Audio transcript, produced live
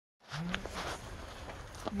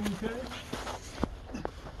Okay.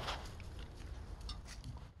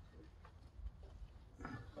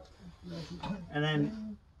 And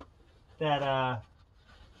then that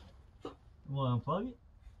we'll unplug it?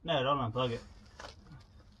 No, don't unplug it.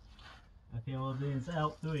 Okay, well then it's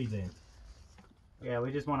out 3 then. Yeah,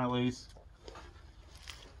 we just want it loose.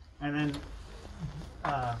 And then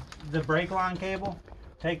the brake line cable,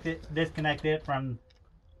 disconnect it from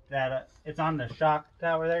that. It's on the shock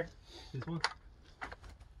tower there. This one?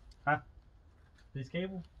 Huh? This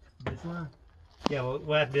cable? This line? Yeah,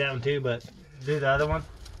 we'll have to do that one too, but do the other one.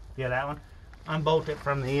 Yeah, that one. Unbolt it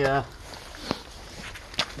from the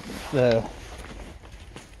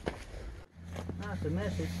not the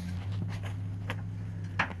message.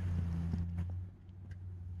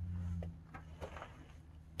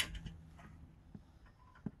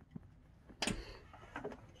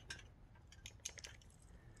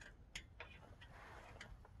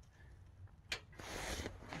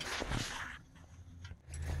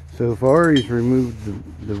 So far he's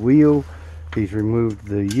removed the wheel, he's removed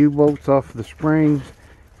the U-bolts off the springs,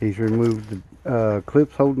 he's removed the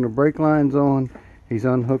clips holding the brake lines on, he's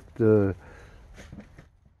unhooked the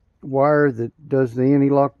wire that does the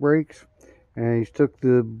anti-lock brakes, and he's took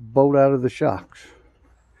the bolt out of the shocks.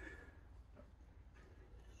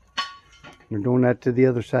 We're doing that to the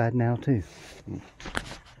other side now too.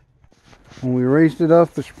 When we raised it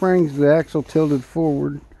off the springs, the axle tilted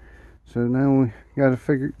forward. So now we gotta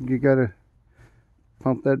figure, you gotta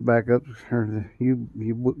pump that back up, or the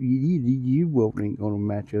U-bolt ain't gonna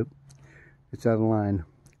match up. It's out of line.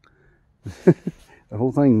 The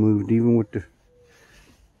whole thing moved, even with the,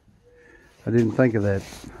 I didn't think of that.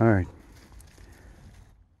 Alright.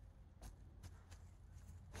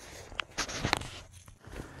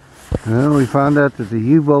 Well, we found out that the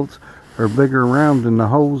U-bolts are bigger around than the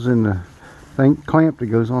holes in the clamp that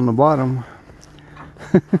goes on the bottom.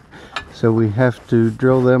 So we have to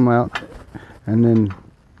drill them out, and then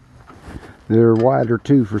they're wider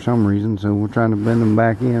too for some reason, so we're trying to bend them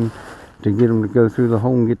back in to get them to go through the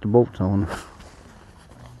hole and get the bolts on.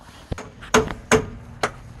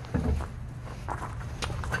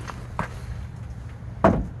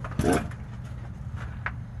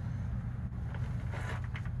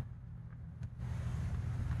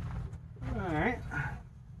 Alright.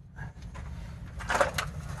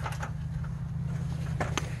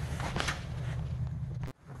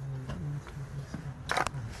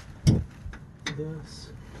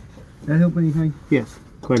 That help anything? Yes,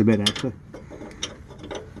 quite a bit actually.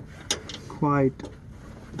 Quite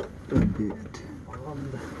a bit.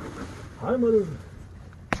 Hi, mother.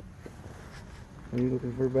 What are you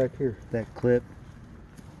looking for back here? That clip.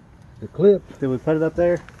 The clip. Did we put it up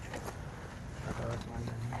there?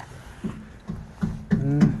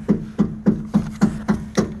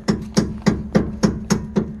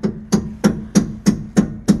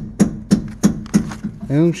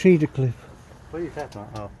 I don't see the clip. What are you tapping on?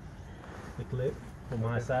 Oh. The clip from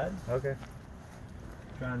my side. Okay.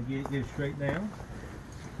 Trying to get it straight down.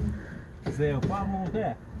 Is there a problem with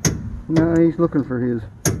that? No, he's looking for his.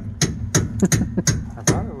 I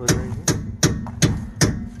thought it was right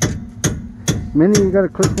here. Minnie, you got a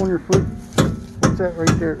clip on your foot? What's that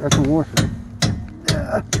right there? That's a washer.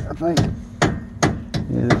 Yeah, I think.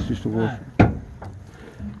 Yeah, that's just a washer.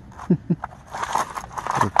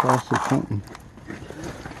 Or plastic something.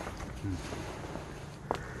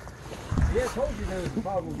 Yeah, I told you there was a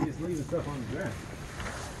problem with just leaving stuff on the ground.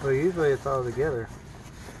 Well, usually it's all together.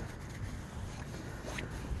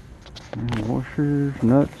 And washers,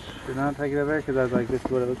 nuts. Did not take it up there because I was like, this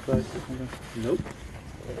is what it looks like or something? Nope.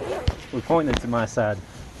 We're pointing it to my side.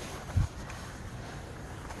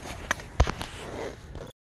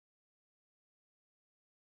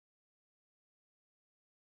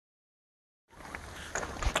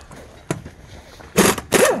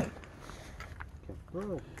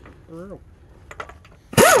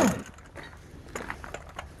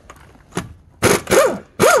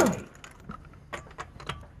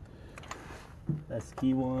 That's the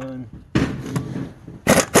key one.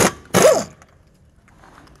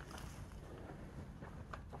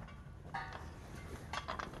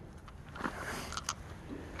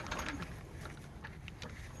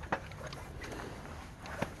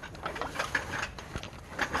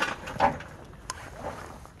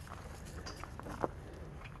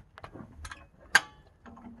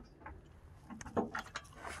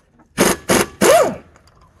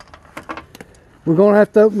 We're going to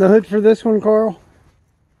have to open the hood for this one, Carl.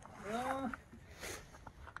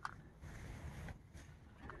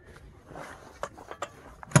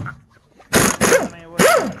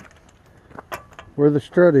 Where the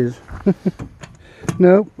strut is.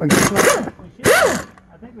 Nope. I guess not.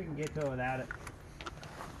 I think we can get to it without it.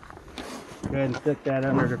 Go ahead and stick that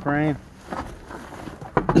under the frame.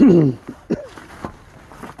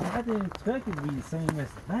 I didn't expect it to be the same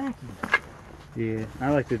as the vacuum. Yeah,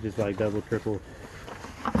 I like to just like double, triple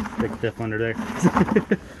stick stuff under there.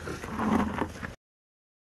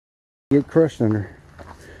 Get crushed under.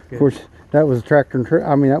 Good. Of course, that was a tractor and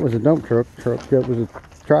I mean, that was a dump truck. That was a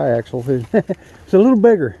tri-axle. It's a little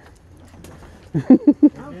bigger. I'm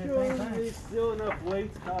sure there's still enough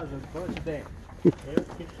weight to cause a bunch of damage.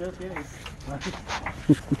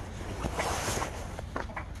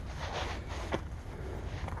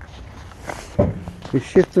 It's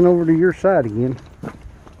shifting over to your side again.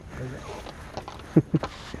 Is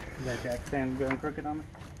that jack stand going crooked on me?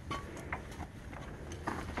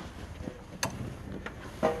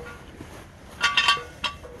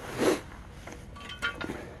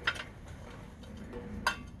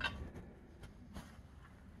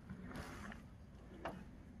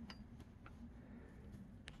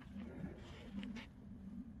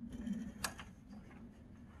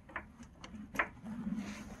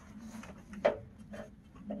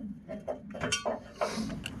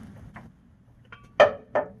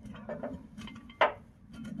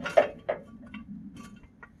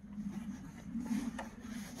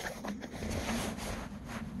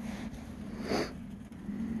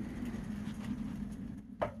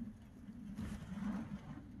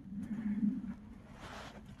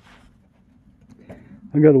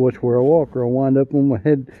 I gotta watch where I walk or I'll wind up on my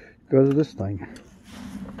head because of this thing.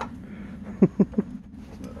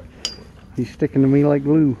 He's sticking to me like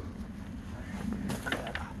glue.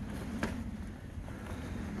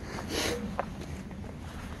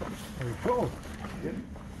 There we go. Yep.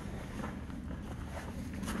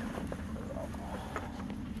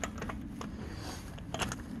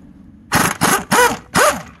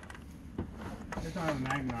 This don't have a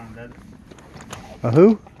magnet on it, does it? A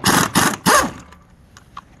who?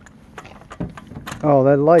 Oh,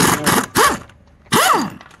 that light.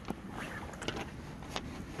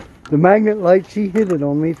 The magnet light, she hit it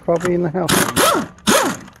on me. It's probably in the house.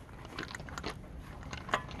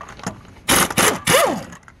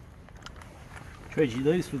 Trade you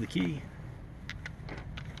loose for the key.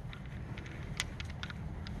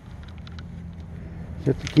 Is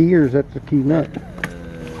that the key or is that the key nut?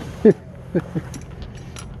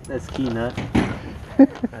 That's the key nut.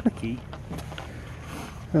 Not the key.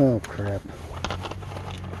 Oh, crap.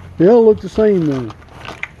 They all look the same though.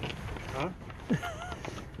 Huh?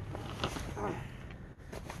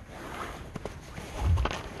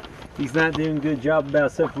 He's not doing a good job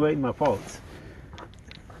about separating my parts.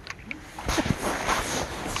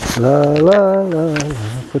 La la la la.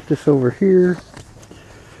 Put this over here.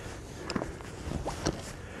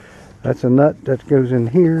 That's a nut that goes in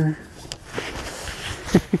here.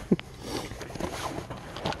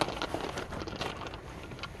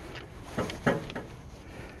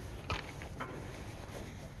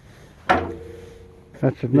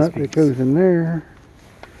 That's a nut that goes in there.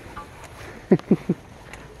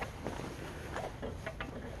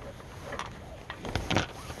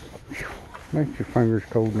 Makes your fingers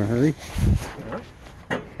cold in a hurry.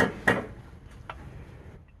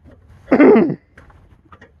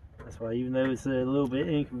 That's why, even though it's a little bit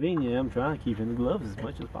inconvenient, I'm trying to keep in the gloves as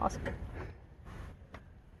much as possible.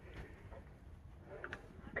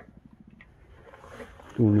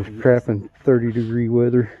 Doing this crap in 30-degree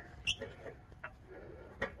weather.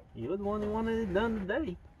 You're the one who wanted it done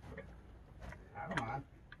today. I don't mind.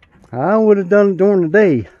 I would have done it during the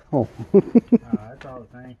day. Oh. That's all the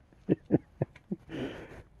thing.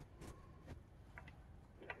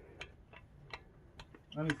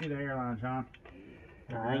 Let me see the airline, Sean.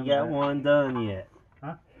 I ain't got one done yet.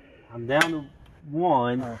 Huh? I'm down to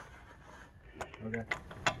one. Oh. Okay.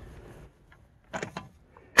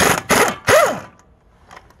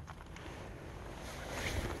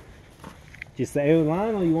 Just the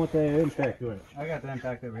airline, or you want the impact with it? I got the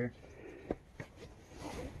impact over here.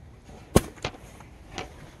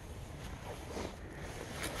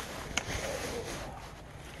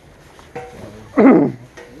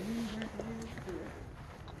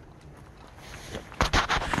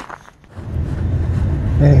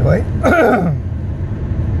 Anyway,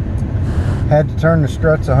 had to turn the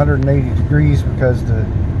struts 180 degrees because the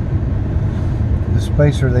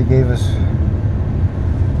spacer they gave us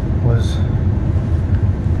was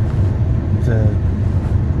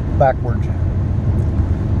backwards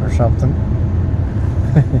or something.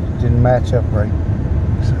 Didn't match up right.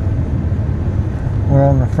 So we're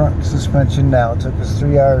on the front suspension now. It took us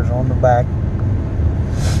 3 hours on the back.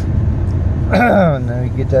 And then we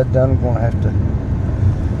get that done, we're going to have to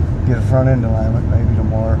get a front end alignment maybe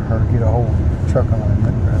tomorrow, or get a whole truck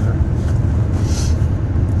alignment rather.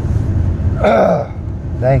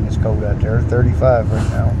 Dang, it's cold out there. 35 right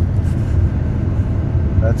now.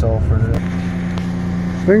 That's all for today.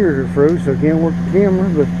 Fingers are froze, so I can't work the camera,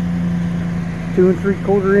 but 2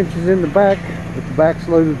 3/4 inches in the back, but the back's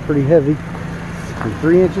loaded pretty heavy, and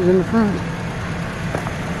 3 inches in the front.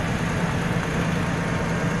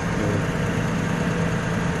 So,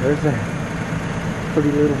 there's a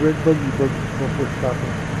pretty little red buggy before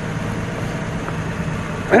stopping.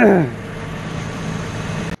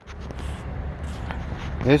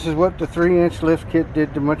 This is what the 3-inch lift kit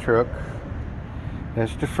did to my truck.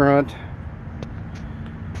 That's the front.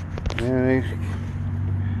 And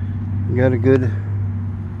they got a good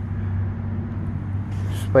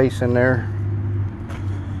space in there.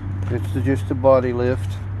 It's just a body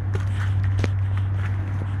lift.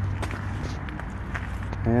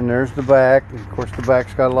 And there's the back. Of course, the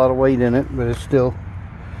back's got a lot of weight in it, but it's still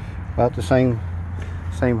about the same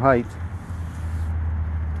height.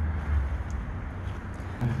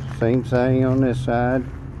 Same thing on this side.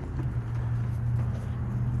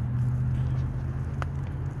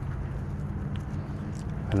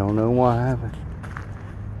 I don't know why, but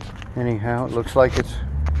anyhow, it looks like it's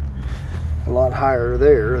a lot higher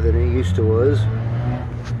there than it used to was.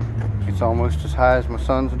 It's almost as high as my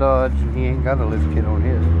son's Dodge, and he ain't got a lift kit on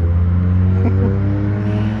his.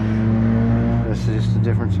 This is just the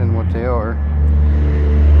difference in what they are.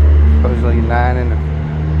 Supposedly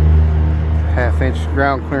 9.5 inch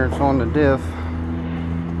ground clearance on the diff,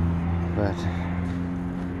 but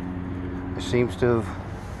it seems to have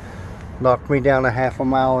knocked me down 1/2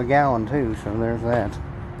 mile a gallon too, so there's that.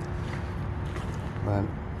 But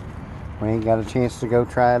we ain't got a chance to go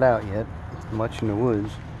try it out yet, much in the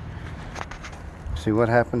woods. See what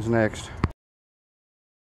happens next.